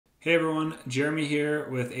Hey everyone, Jeremy here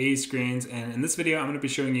with AE Screens, and in this video I'm going to be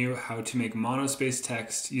showing you how to make monospaced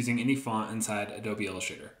text using any font inside Adobe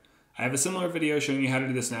Illustrator. I have a similar video showing you how to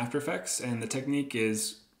do this in After Effects, and the technique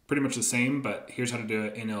is pretty much the same, but here's how to do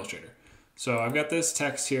it in Illustrator. So I've got this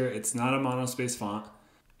text here, it's not a monospaced font.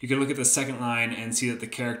 You can look at the second line and see that the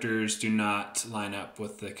characters do not line up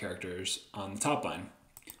with the characters on the top line.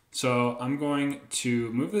 So I'm going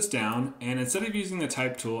to move this down, and instead of using the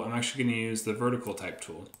type tool, I'm actually going to use the vertical type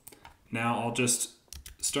tool. Now I'll just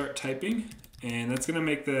start typing, and that's going to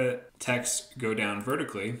make the text go down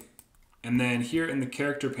vertically. And then here in the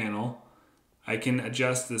character panel, I can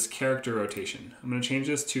adjust this character rotation. I'm going to change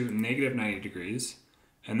this to -90 degrees,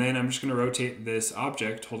 and then I'm just going to rotate this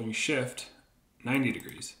object holding Shift 90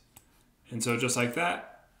 degrees. And so just like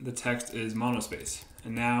that, the text is monospace.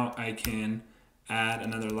 And now I can add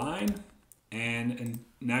another line, and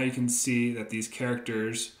now you can see that these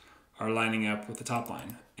characters are lining up with the top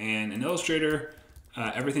line. And in Illustrator,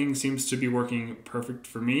 everything seems to be working perfect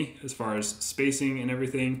for me as far as spacing and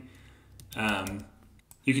everything.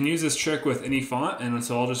 You can use this trick with any font, and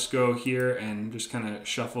so I'll just go here and just kind of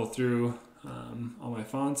shuffle through all my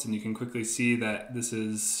fonts, and you can quickly see that this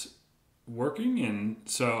is working, and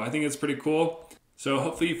so I think it's pretty cool. So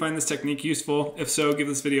hopefully you find this technique useful. If so, give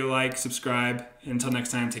this video a like, subscribe. Until next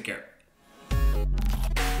time, take care.